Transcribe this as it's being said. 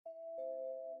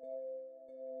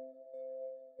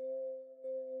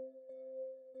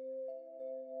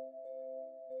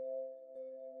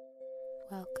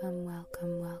Welcome,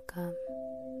 welcome, welcome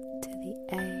to the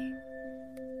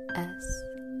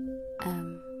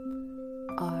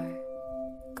ASMR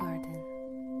Garden.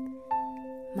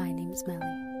 My name's Melly.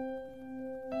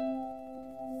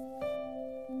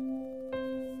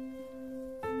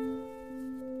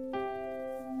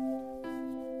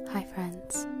 Hi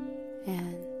friends,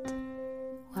 and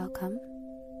welcome.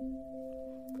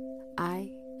 I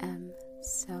am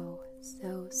so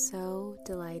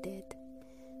delighted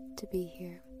to be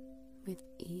here with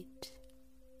each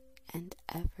and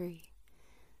every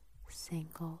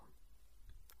single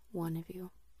one of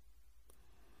you.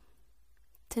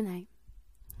 Tonight,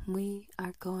 we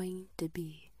are going to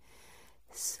be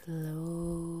slowing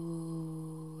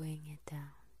it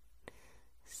down.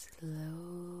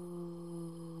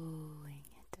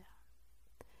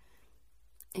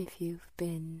 If you've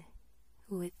been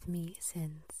with me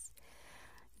since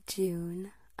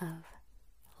June of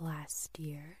last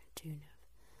year,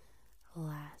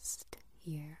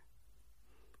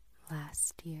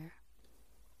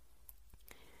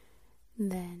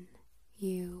 then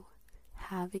you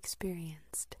have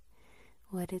experienced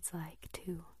what it's like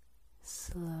to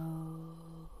slow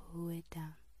it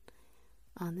down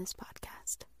on this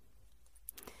podcast.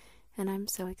 And I'm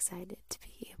so excited to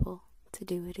be able to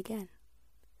do it again.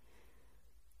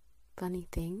 Funny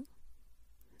thing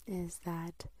is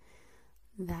that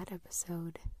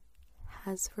episode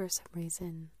has, for some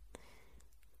reason,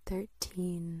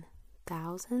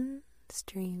 13,000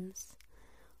 streams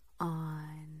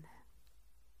on,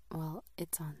 well,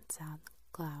 it's on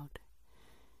SoundCloud,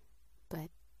 but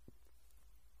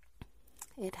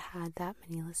it had that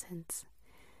many listens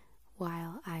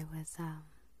while it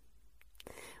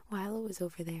was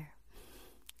over there,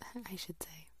 I should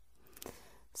say.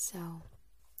 So,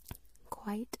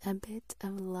 quite a bit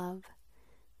of love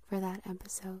for that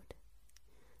episode.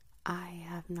 I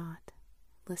have not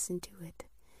listened to it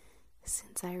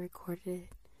since I recorded it,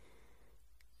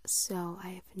 so I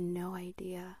have no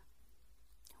idea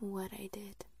what I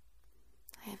did.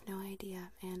 I have no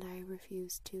idea, and I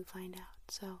refuse to find out.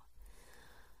 So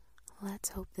let's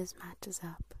hope this matches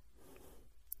up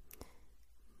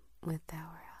with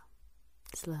our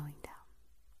slowing down.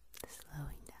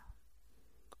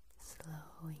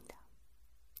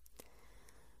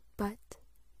 But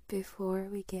before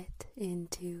we get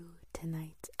into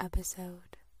tonight's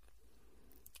episode,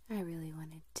 I really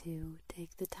wanted to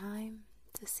take the time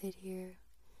to sit here,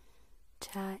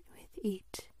 chat with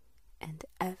each and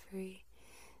every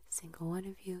single one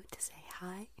of you, to say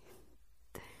hi.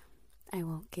 I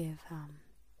won't give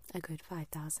a good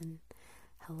 5,000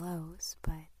 hellos,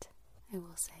 but I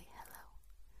will say hello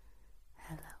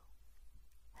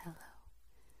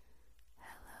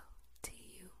to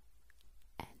you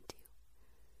and you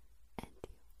and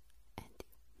you and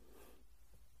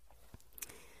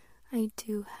you. I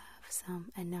do have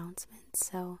some announcements,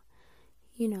 so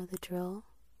you know the drill.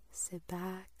 Sit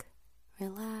back,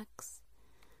 relax,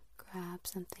 grab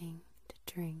something to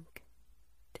drink,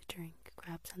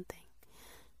 grab something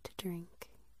to drink,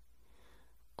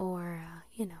 or,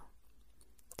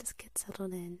 just get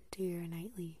settled in, do your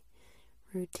nightly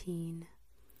routine.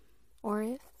 Or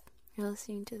if you're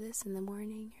listening to this in the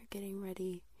morning, you're getting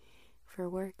ready for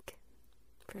work,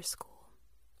 for school,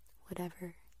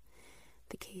 whatever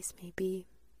the case may be,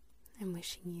 I'm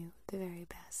wishing you the very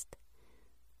best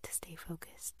to stay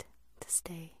focused, to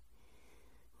stay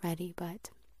ready.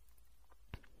 But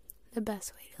the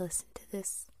best way to listen to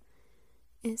this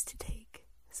is to take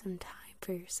some time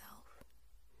for yourself.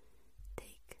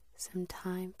 Take some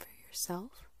time for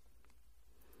yourself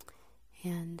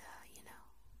and,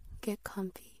 get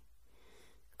comfy.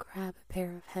 Grab a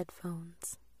pair of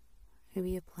headphones,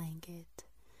 maybe a blanket,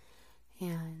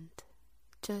 and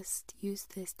just use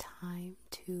this time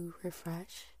to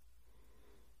refresh,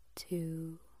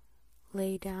 to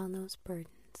lay down those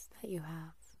burdens that you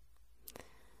have.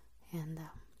 And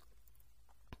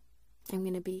I'm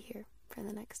going to be here for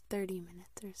the next 30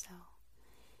 minutes or so,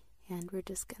 and we're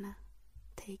just going to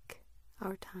take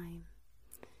our time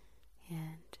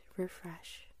and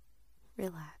refresh,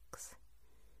 relax,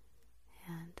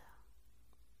 and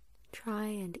try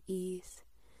and ease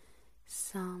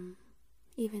some,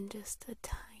 even just a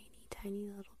tiny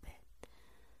little bit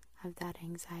of that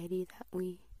anxiety that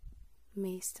we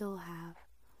may still have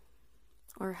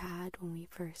or had when we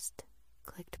first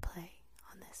clicked play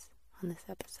on this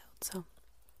episode. So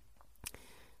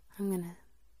I'm gonna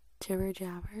jibber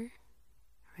jabber,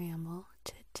 ramble,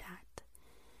 chit chat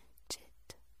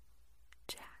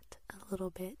a little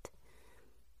bit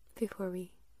before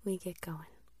we get going.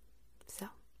 So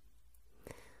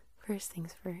first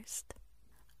things first,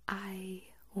 I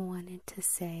wanted to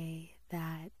say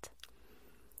that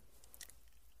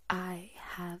I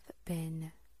have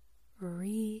been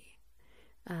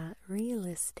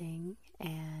relisting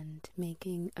and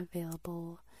making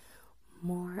available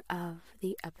more of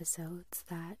the episodes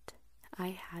that I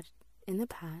had in the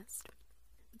past.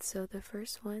 So the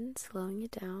first one, Slowing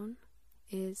It Down,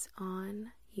 is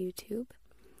on YouTube,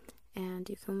 and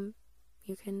you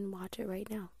can watch it right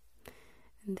now.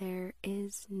 There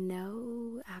is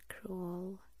no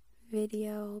actual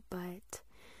video, but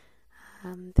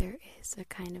there is a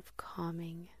kind of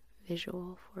calming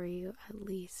visual for you at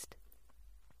least.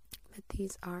 But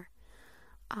these are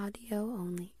audio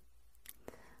only.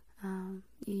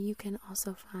 You can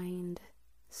also find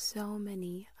so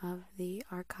many of the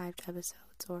archived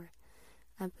episodes or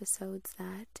episodes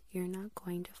that you're not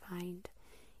going to find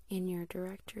in your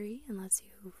directory unless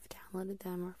you've downloaded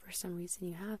them or for some reason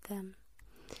you have them.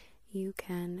 You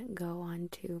can go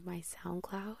onto my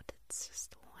SoundCloud. It's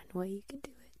just one way you can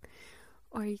do it.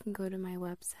 Or you can go to my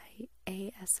website,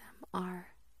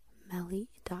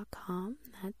 asmrmelly.com.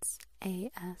 That's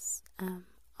ASMRMELI.com.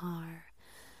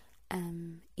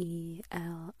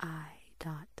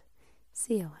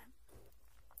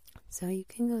 So you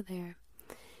can go there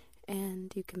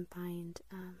and you can find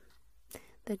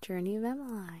the journey of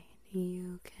Emmeline.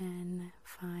 You can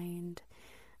find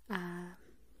I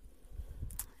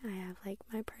have like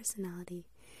my personality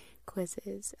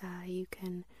quizzes. You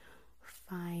can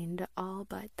find all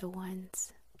but the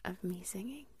ones of me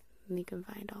singing. You can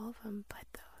find all of them but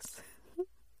those.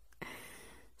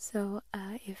 So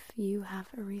if you have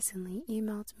recently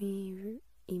emailed me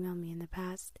in the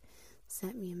past,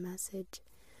 sent me a message,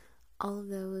 all of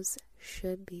those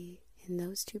should be in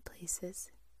those two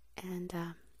places. And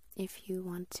if you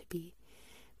want to be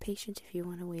patient, if you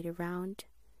want to wait around,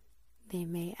 they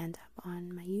may end up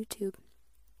on my YouTube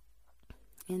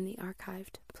in the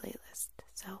archived playlist.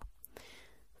 So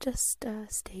just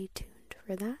stay tuned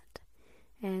for that.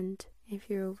 And if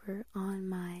you're over on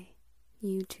my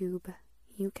YouTube,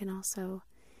 you can also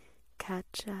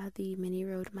catch the mini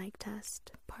road mic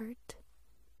test part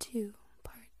 2.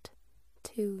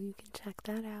 You can check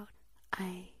that out.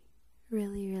 I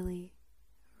really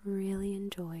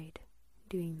enjoyed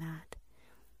doing that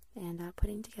and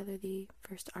putting together the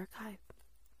first archive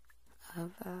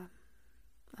of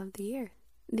the year.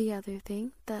 The other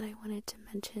thing that I wanted to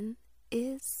mention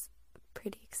is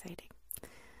pretty exciting.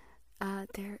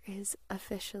 There is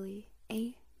officially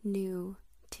a new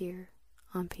tier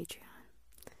on Patreon.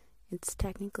 It's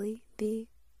technically the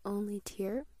only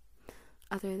tier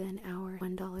other than our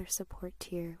 $1 support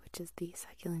tier, which is the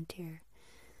succulent tier.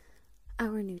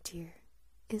 Our new tier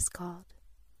is called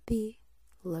the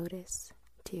Lotus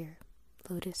tier.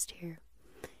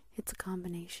 It's a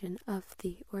combination of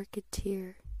the orchid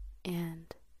tier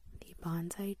and the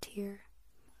bonsai tier.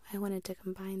 I wanted to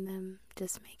combine them,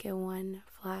 just make it one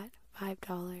flat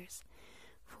 $5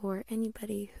 for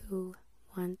anybody who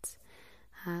wants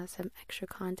some extra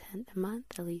content a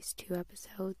month, at least 2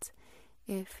 episodes.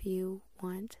 If you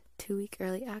want 2-week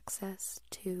early access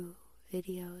to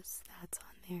videos, that's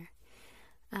on there.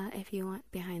 If you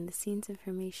want behind the scenes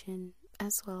information,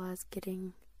 as well as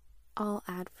getting all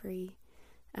ad-free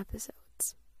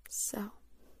episodes. So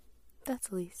that's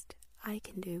the least I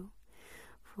can do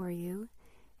for you.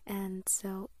 And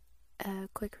so a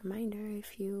quick reminder,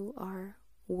 if you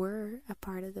were a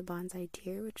part of the bonsai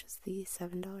tier, which is the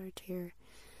 $7 tier,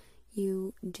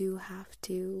 you do have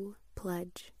to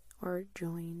pledge or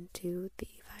join to the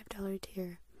 $5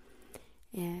 tier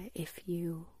if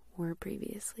you were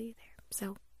previously there.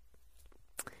 So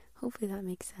hopefully that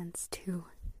makes sense to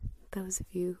those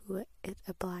of you who it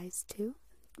applies to.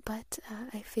 But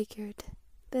I figured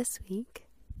this week,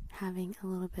 having a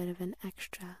little bit of an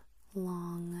extra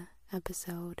long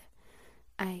episode,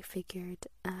 I figured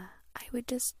I would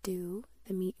just do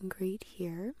the meet and greet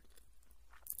here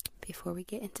before we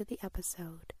get into the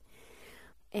episode.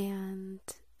 And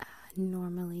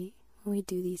normally when we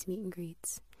do these meet and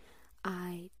greets,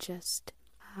 I just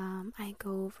I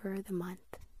go over the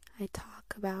month. I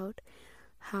talk about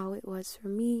how it was for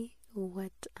me,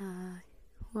 what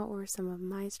were some of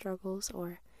my struggles,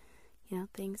 or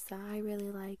things that I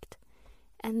really liked.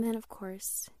 And then of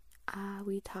course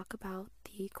we talk about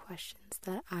the questions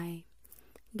that I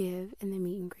give in the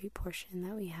meet and greet portion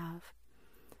that we have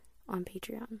on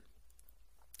Patreon.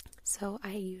 So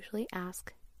I usually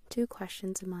ask 2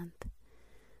 questions a month.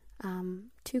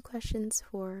 2 questions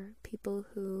for people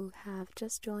who have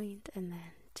just joined, and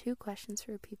then 2 questions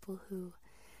for people who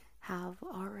have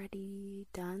already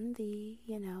done the,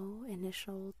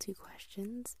 initial 2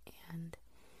 questions, and,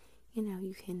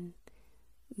 you can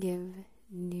give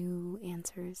new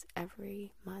answers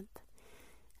every month.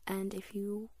 And if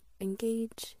you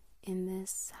engage in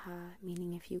this,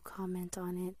 meaning if you comment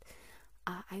on it,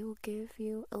 I will give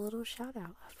you a little shout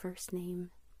out, a first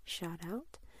name shout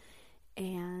out.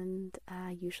 And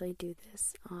I usually do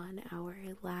this on our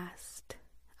last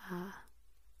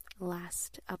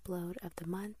upload of the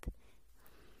month.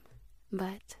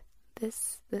 But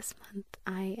this month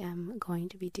I am going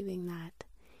to be doing that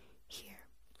here,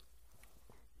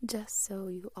 just so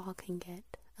you all can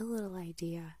get a little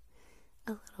idea,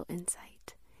 a little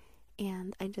insight.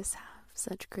 And I just have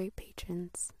such great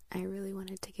patrons. I really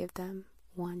wanted to give them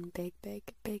one big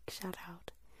shout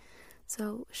out.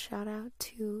 So shout out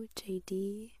to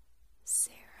JD,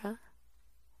 Sarah,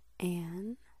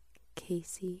 Anne,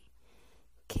 Casey,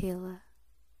 Kayla,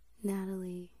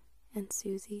 Natalie, and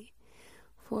Susie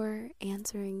for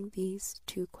answering these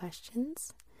 2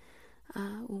 questions.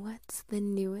 What's the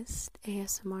newest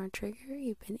ASMR trigger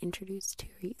you've been introduced to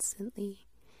recently?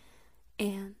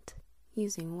 And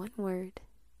using one word,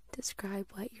 describe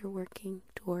what you're working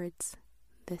towards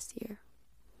this year.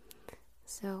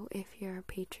 So if you're a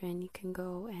patron, you can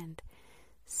go and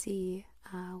see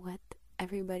what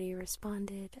everybody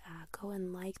responded. Go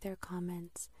and like their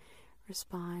comments,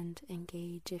 respond,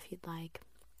 engage if you'd like.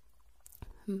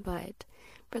 But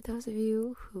for those of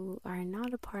you who are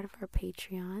not a part of our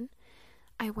Patreon,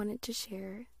 I wanted to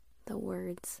share the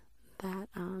words that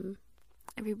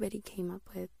everybody came up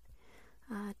with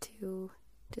to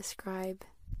describe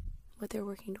what they're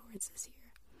working towards this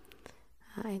year.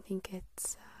 I think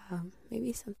it's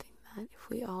maybe something that if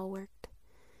we all worked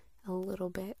a little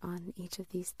bit on each of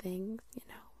these things,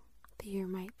 the year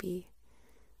might be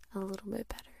a little bit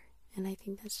better. And I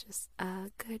think that's just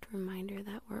a good reminder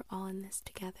that we're all in this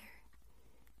together.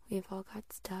 We've all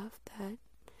got stuff that,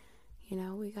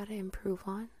 we gotta improve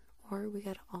on, or we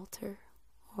gotta alter,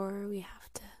 or we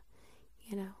have to,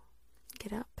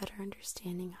 get a better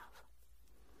understanding of.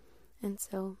 And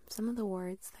so some of the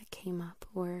words that came up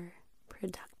were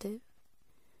productive,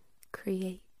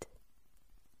 create,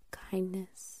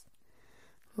 kindness,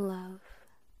 love,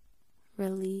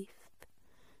 relief,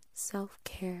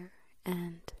 self-care,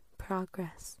 and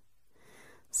progress.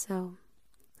 So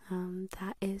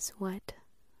that is what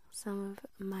some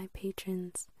of my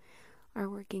patrons are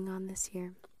working on this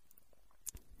year.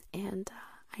 And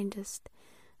I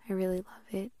really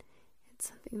love it. It's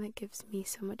something that gives me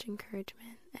so much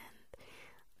encouragement,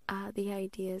 and the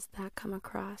ideas that come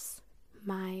across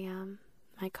my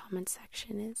my comment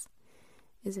section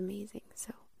is amazing.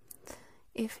 So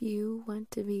if you want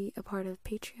to be a part of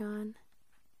Patreon,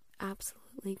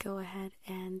 absolutely go ahead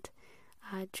and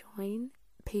join.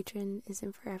 Patron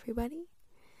isn't for everybody,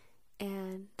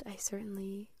 and I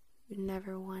certainly would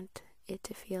never want it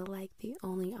to feel like the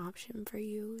only option for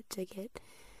you to get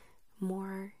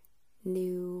more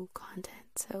new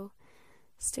content. So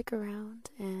stick around,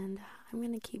 and I'm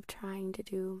going to keep trying to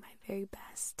do my very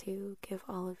best to give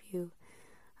all of you,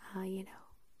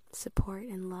 support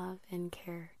and love and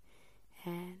care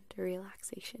and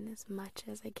relaxation as much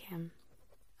as I can.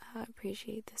 I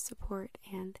appreciate the support,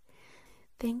 and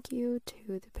thank you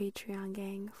to the Patreon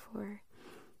gang for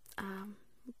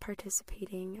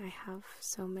participating. I have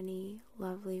so many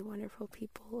lovely, wonderful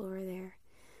people over there.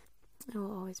 I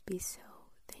will always be so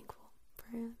thankful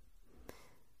for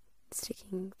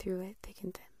sticking through it thick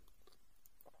and thin.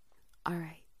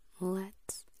 Alright,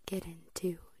 let's get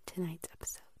into tonight's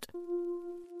episode.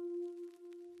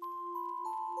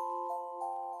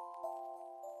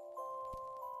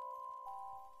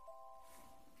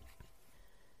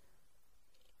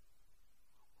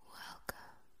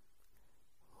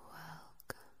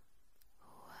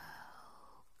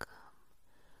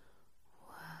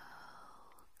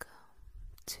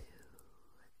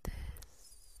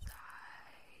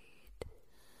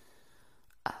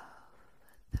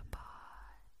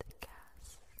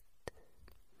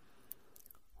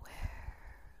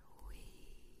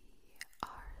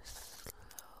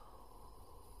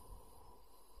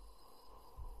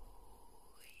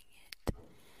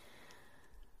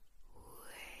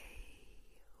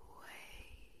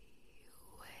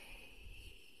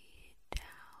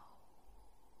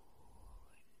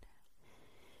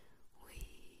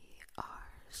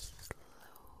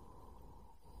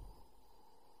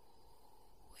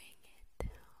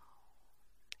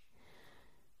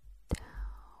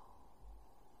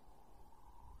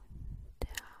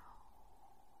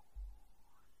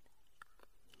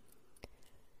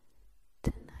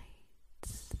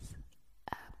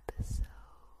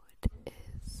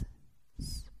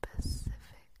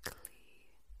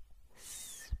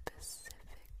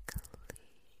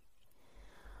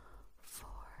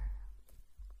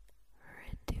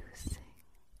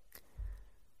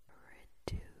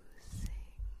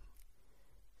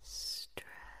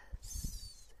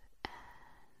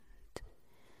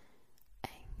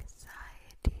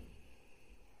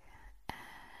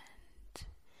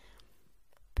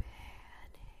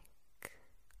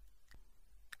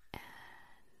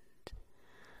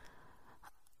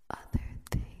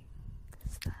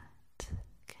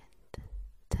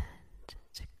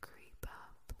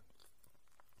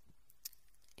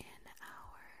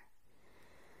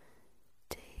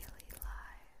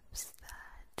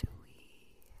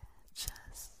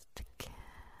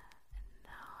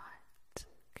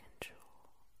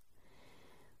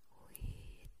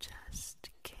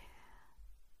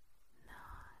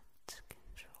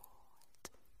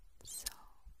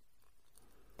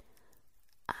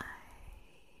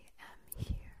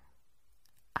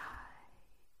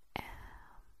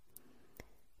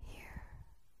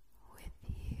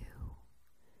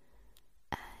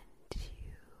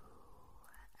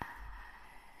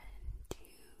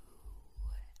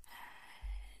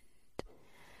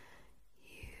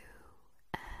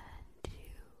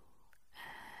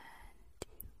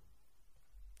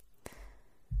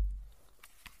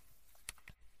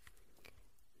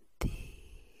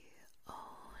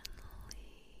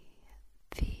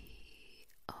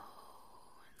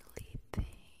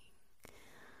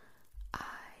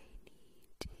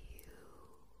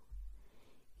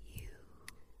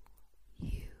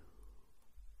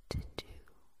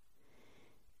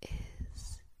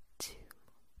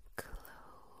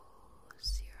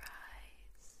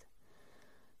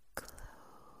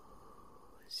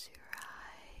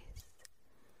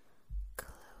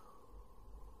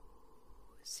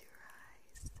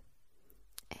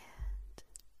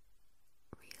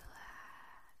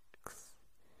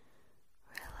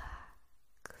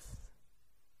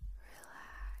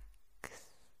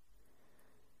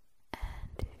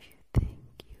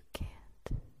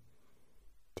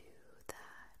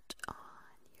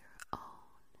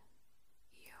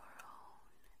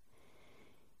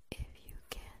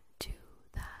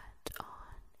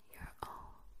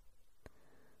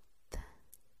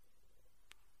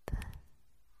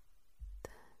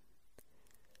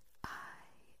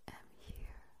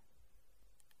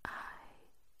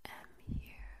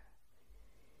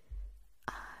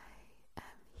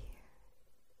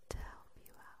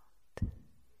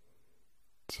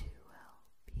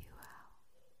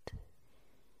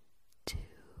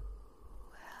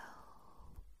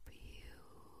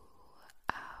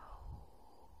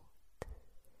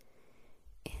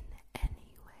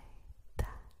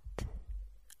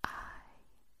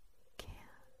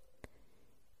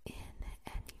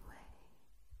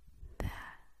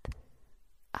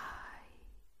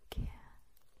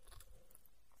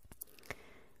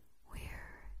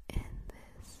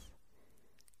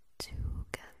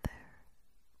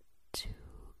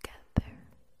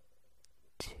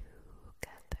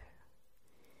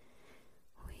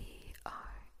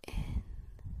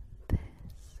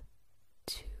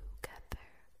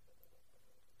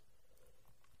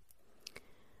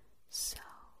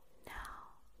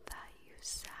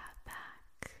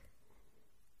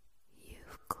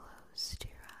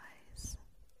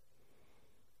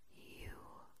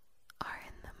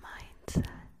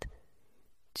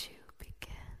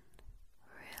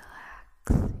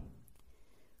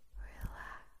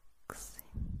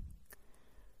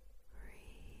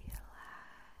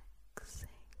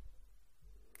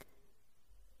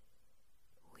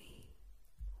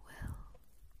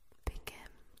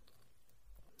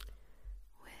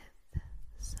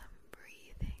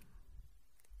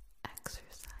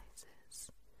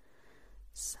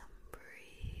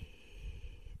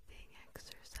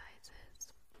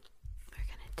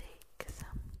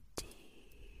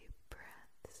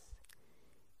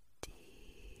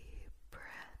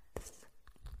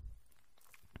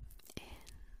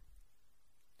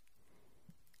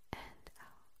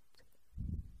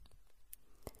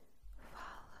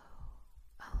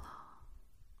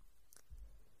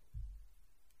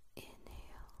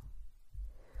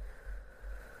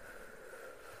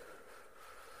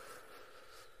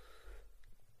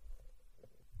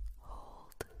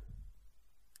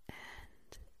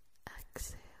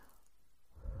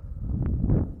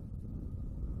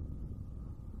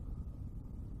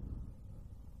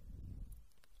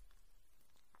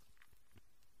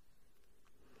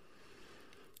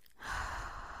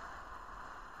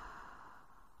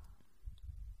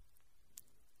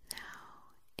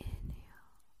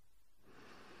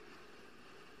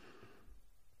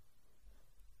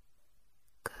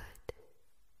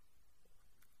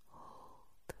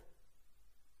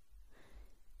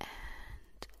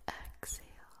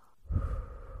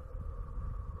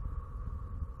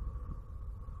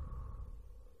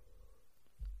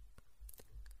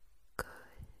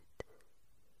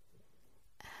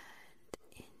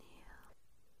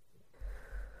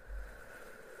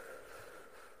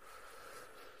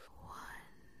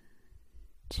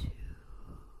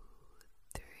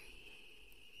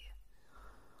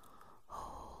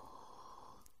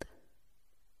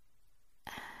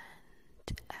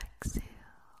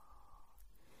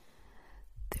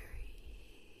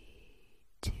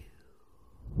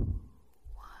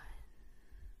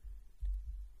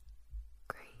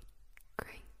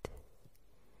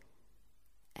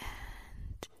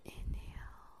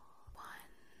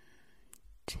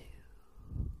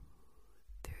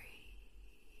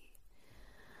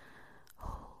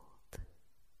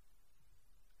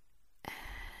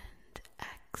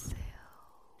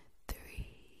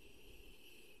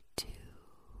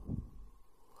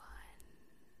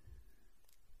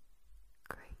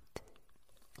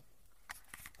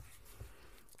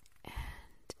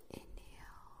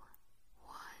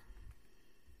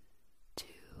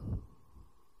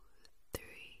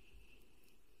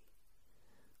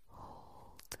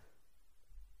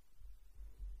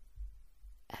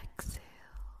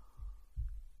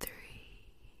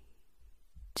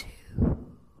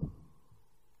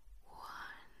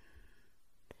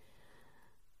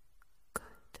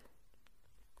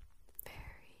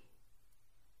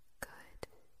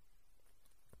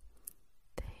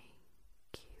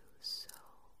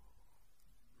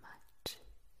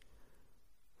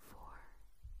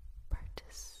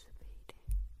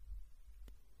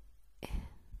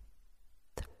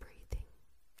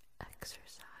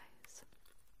 exercise.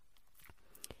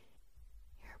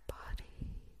 Your body,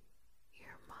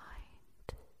 your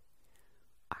mind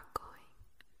are going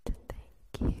to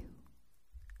thank you,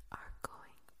 are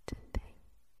going to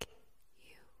thank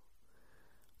you,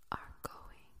 are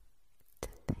going to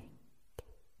thank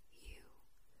you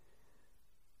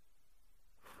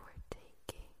for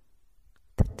taking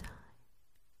the time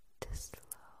to slow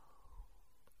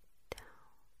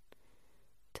down,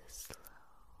 to slow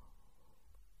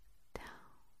down,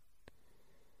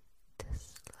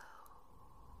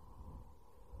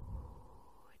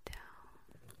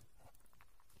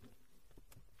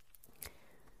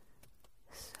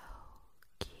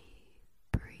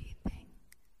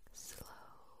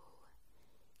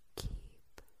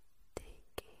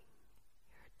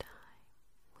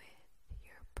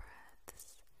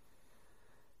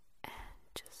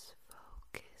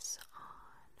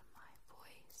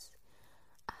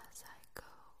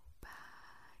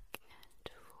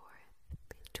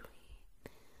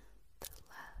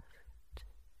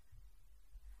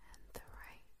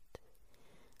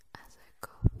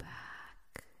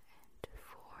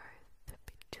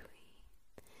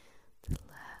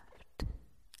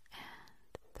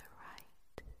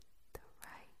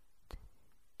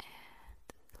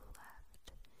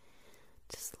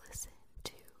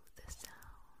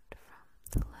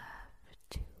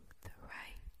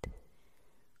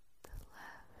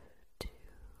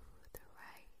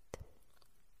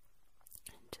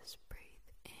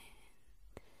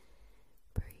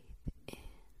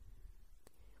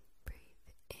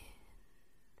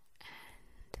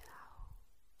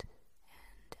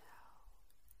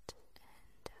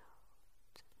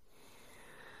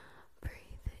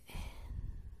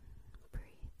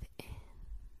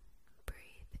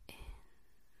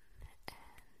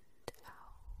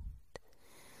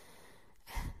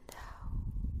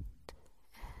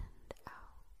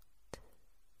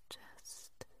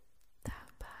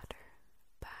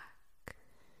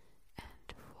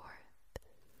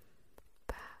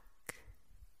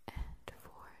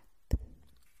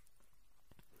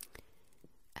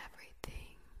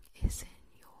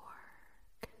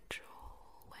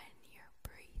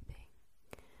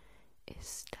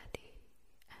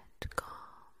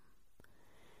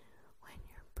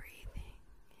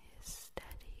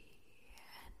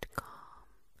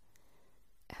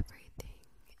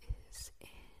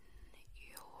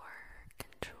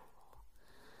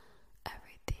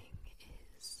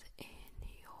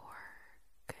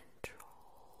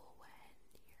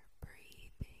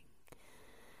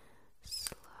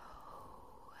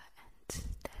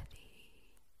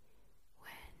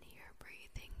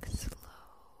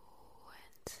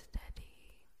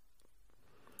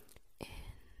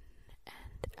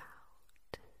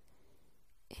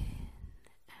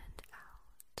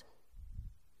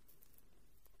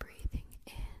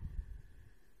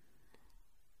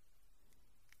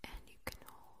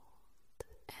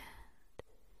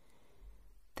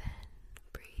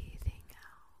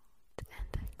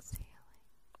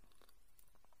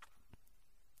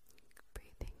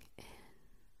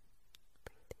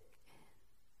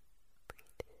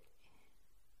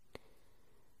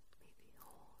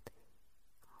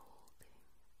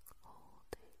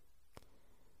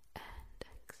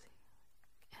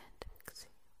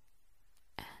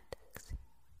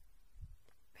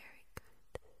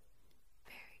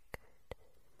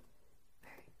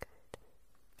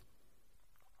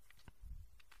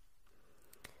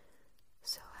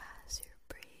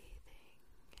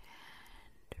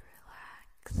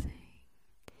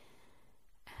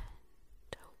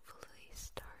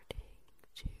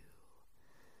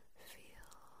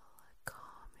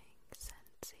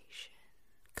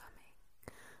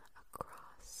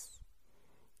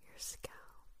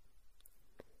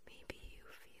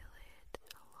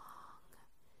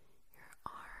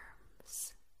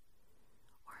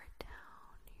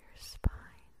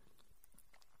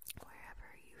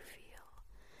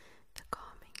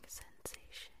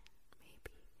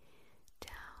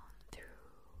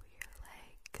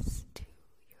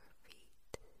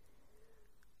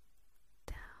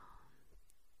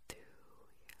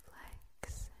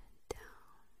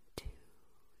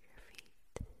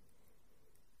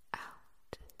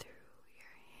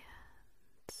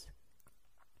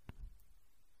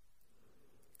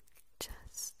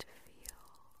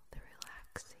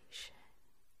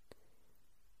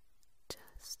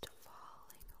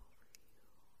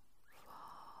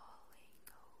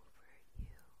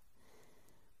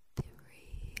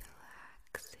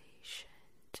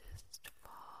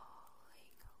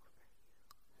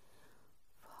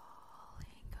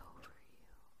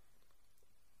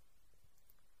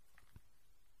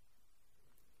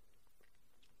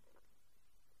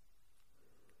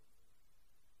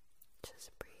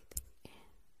 Just breathing in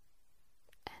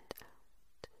and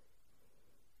out,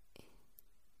 in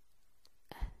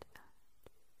and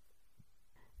out.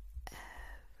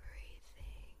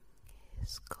 Everything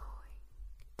is going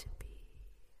to be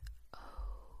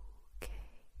okay.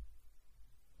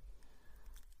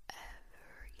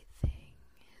 Everything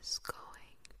is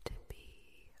going to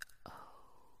be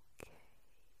okay.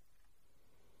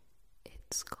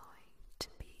 It's going to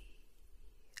be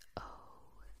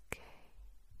okay.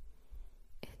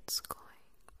 It's going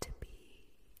to be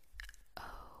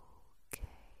okay.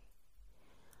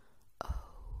 Okay.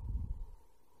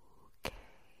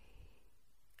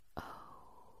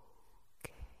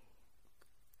 Okay.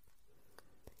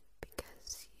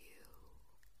 Because you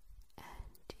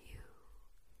and you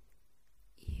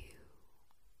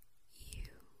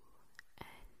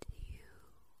and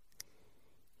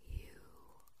you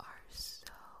are so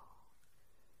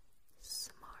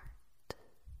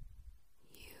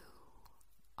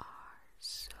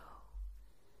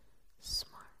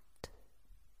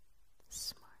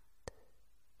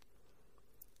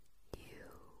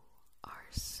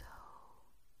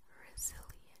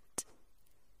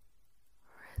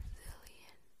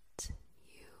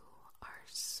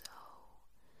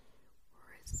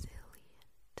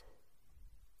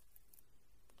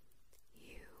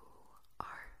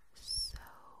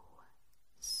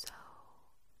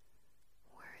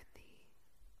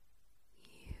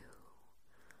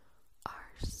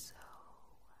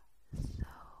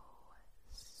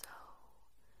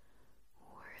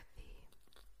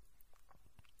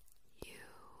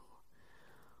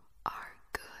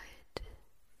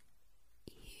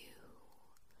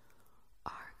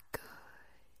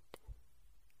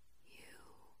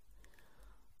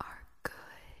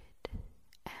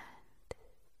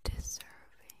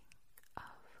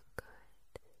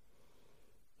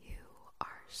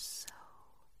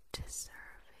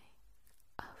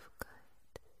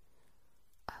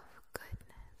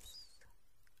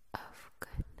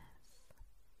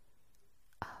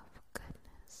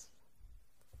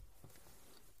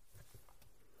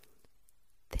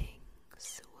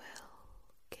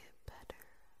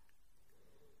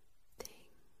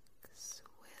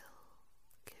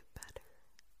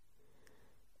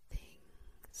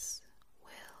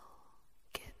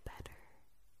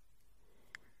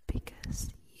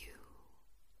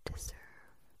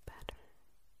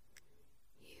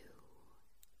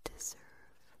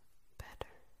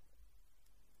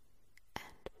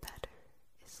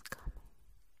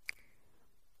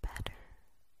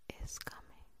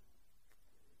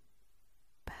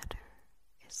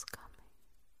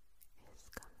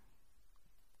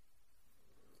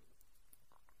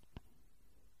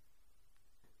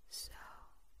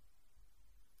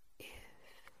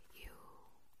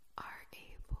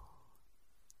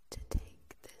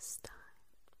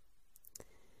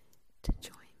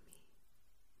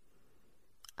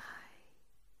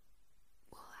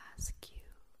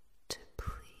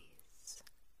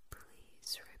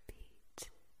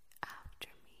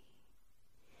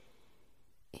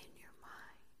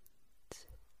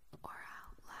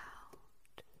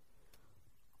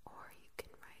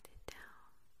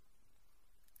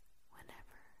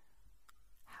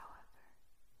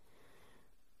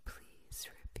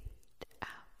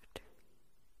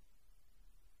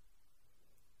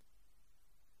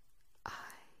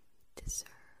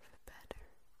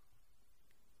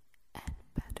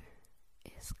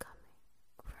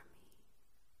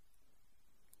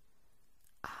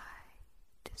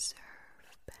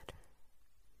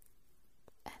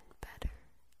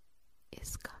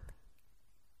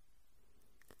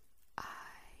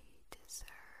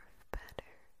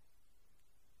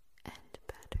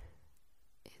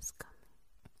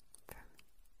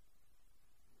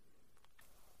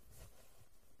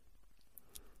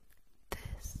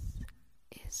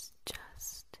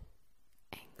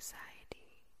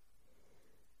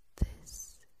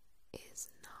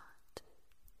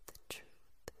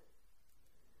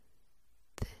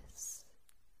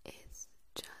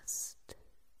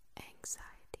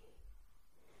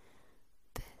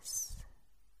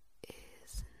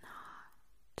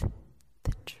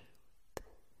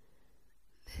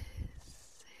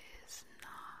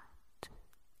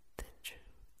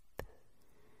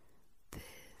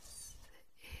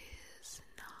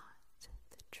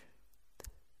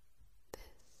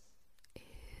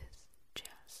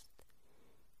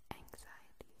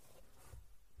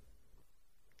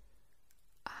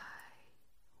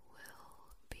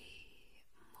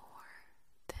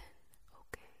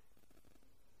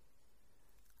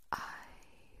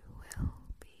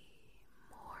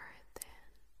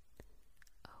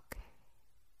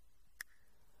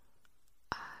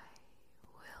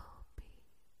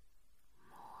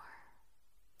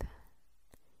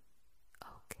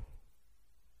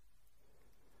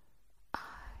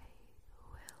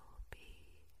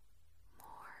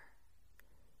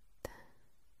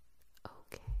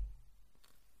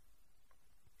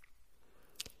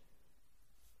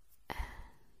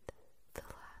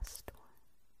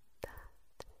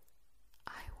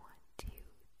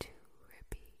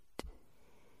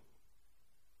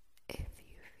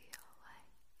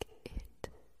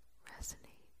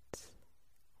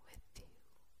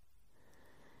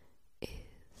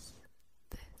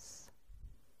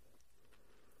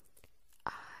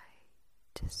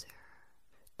deserve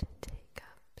to take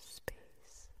up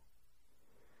space.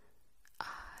 I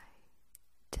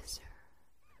deserve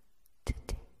to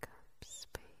take up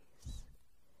space.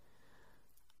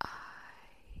 I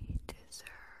deserve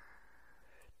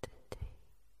to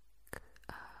take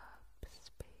up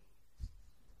space.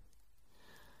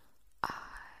 I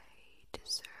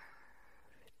deserve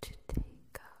to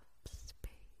take up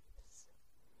space.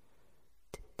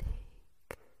 To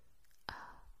take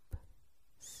up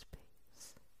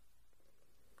space.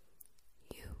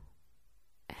 You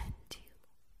and you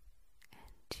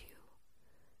and you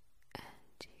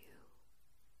and you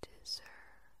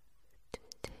deserve to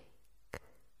take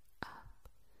up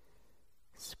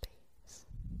space,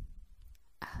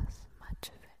 as much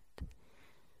of it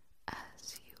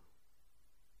as you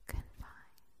can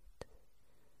find,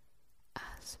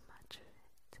 as much of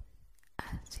it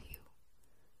as you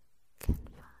can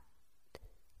find.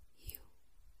 You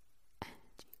and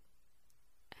you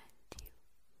and you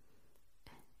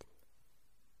and you.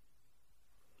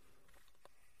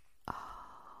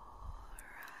 All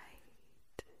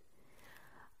right.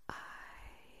 I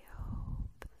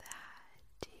hope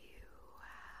that you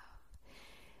have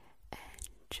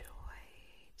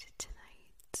enjoyed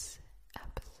tonight's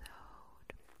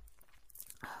episode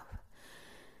of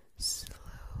Slowing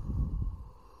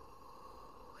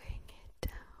It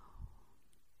Down.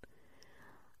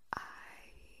 I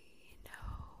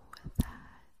know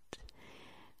that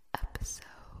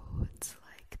episodes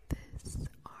like this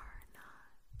are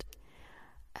not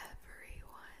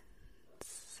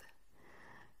everyone's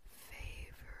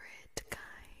favorite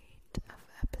kind of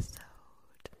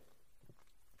episode,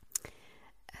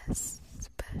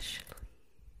 especially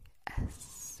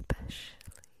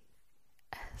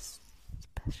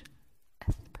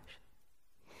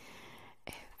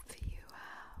if you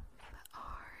have a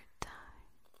hard time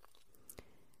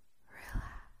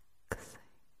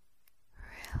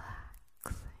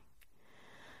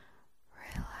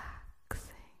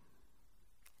relaxing,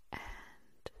 and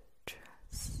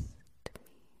trust me,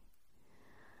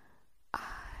 I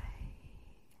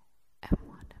am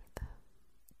one of them.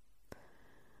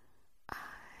 I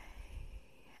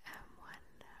am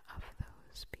one of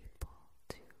those people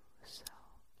too. So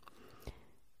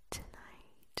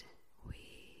tonight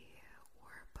we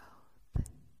were both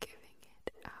giving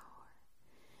it our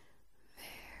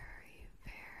very,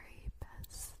 very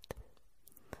best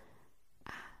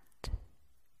at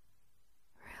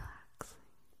relaxing.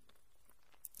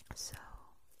 So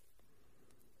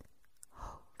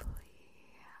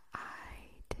hopefully I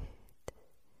did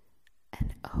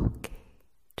an okay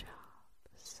job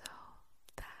so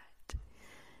that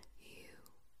you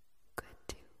could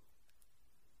do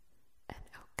an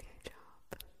okay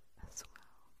job as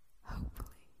well.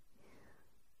 Hopefully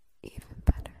even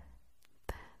better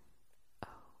than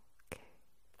okay.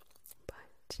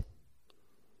 But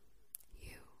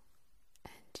you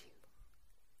and you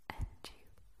and you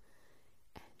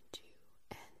and you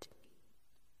and me,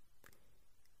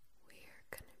 we're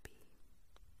gonna be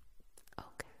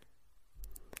okay.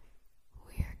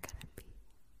 We're gonna be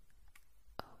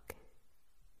okay.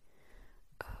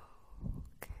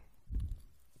 Okay.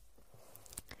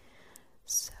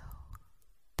 So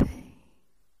thank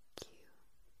you,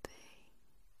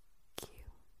 thank you,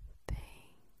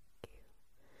 thank you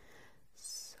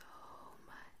so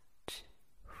much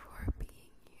for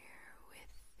being here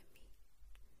with me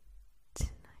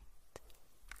tonight.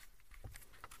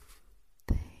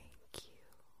 Thank you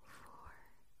for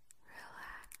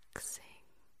relaxing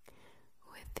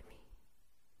with me,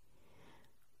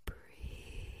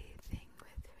 breathing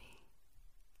with me,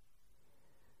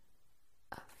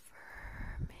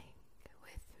 affirming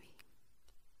with me,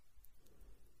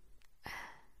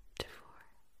 and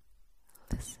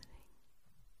for listening,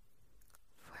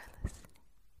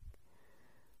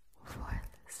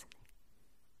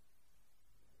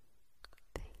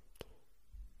 Thank you.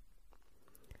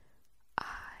 I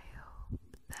hope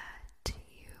that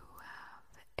you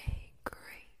have a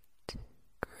great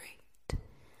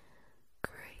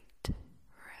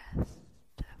rest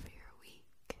of your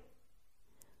week,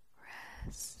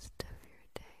 rest of your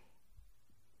day,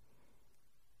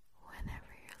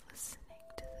 whenever you're listening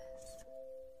to this.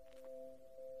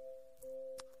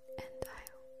 And I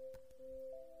hope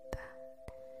that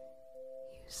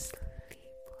you sleep